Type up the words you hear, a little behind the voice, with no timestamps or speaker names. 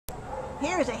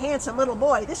Here's a handsome little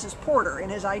boy. This is Porter,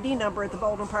 and his ID number at the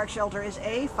Baldwin Park shelter is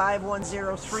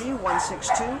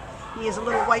A5103162. He is a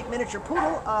little white miniature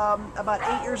poodle, about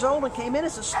 8 years old, and came in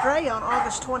as a stray on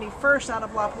August 21st out of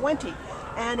Puente.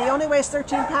 And he only weighs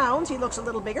 13 pounds. He looks a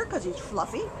little bigger because he's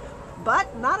fluffy,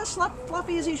 but not as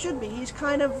fluffy as he should be. He's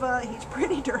kind of, he's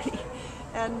pretty dirty.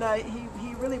 And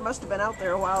he really must have been out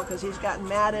there a while because he's gotten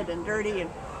matted and dirty,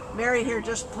 and Mary here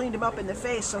just cleaned him up in the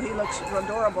face, so he looks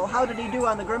adorable. How did he do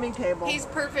on the grooming table? He's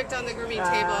perfect on the grooming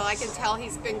table. I can tell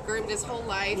he's been groomed his whole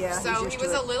life. Yeah, so he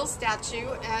was a little statue,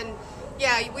 and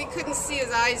yeah, we couldn't see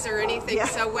his eyes or anything, yeah.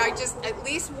 So I just at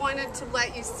least wanted to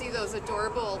let you see those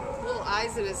adorable little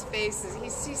eyes in his face.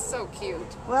 He's so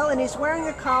cute. Well, and he's wearing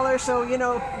a collar, so, you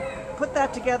know, put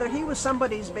that together. He was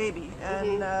somebody's baby,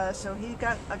 and so he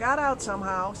got out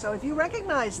somehow. So if you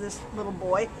recognize this little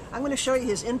boy, I'm going to show you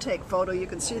his intake photo. You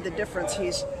can see the difference.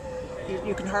 You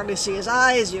can hardly see his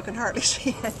eyes. You can hardly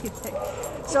see anything.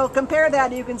 So compare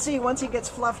that. You can see once he gets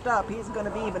fluffed up, he's going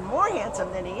to be even more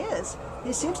handsome than he is.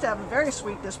 He seems to have a very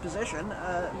sweet disposition.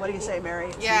 What do you say,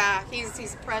 Mary? Yeah,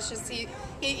 he's precious. He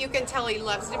you can tell he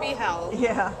loves to be held.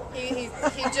 Yeah. He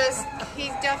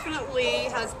definitely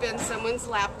has been someone's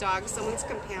lapdog, someone's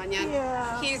companion.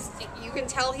 Yeah. You can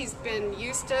tell he's been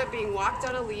used to being walked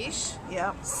on a leash.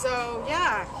 Yeah. So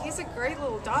yeah, he's a great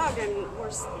little dog, and we're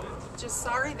just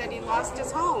sorry that he lost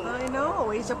his home. I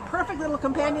know. He's a perfect little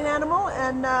companion animal,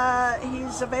 and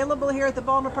he's available here at the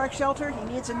Baldwin Park shelter. He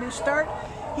needs a new start.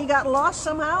 He got lost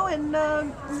somehow, and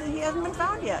he hasn't been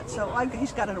found yet. So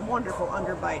he's got a wonderful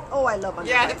underbite. Oh, I love underbites.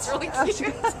 Yeah, it's really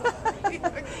cute.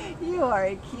 You are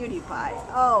a cutie pie.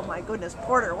 Oh my goodness,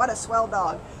 Porter, what a swell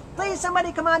dog. Please,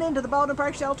 somebody come on into the Baldwin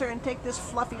Park shelter and take this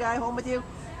fluffy guy home with you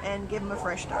and give him a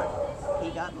fresh start. He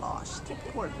got lost.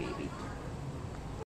 Poor baby.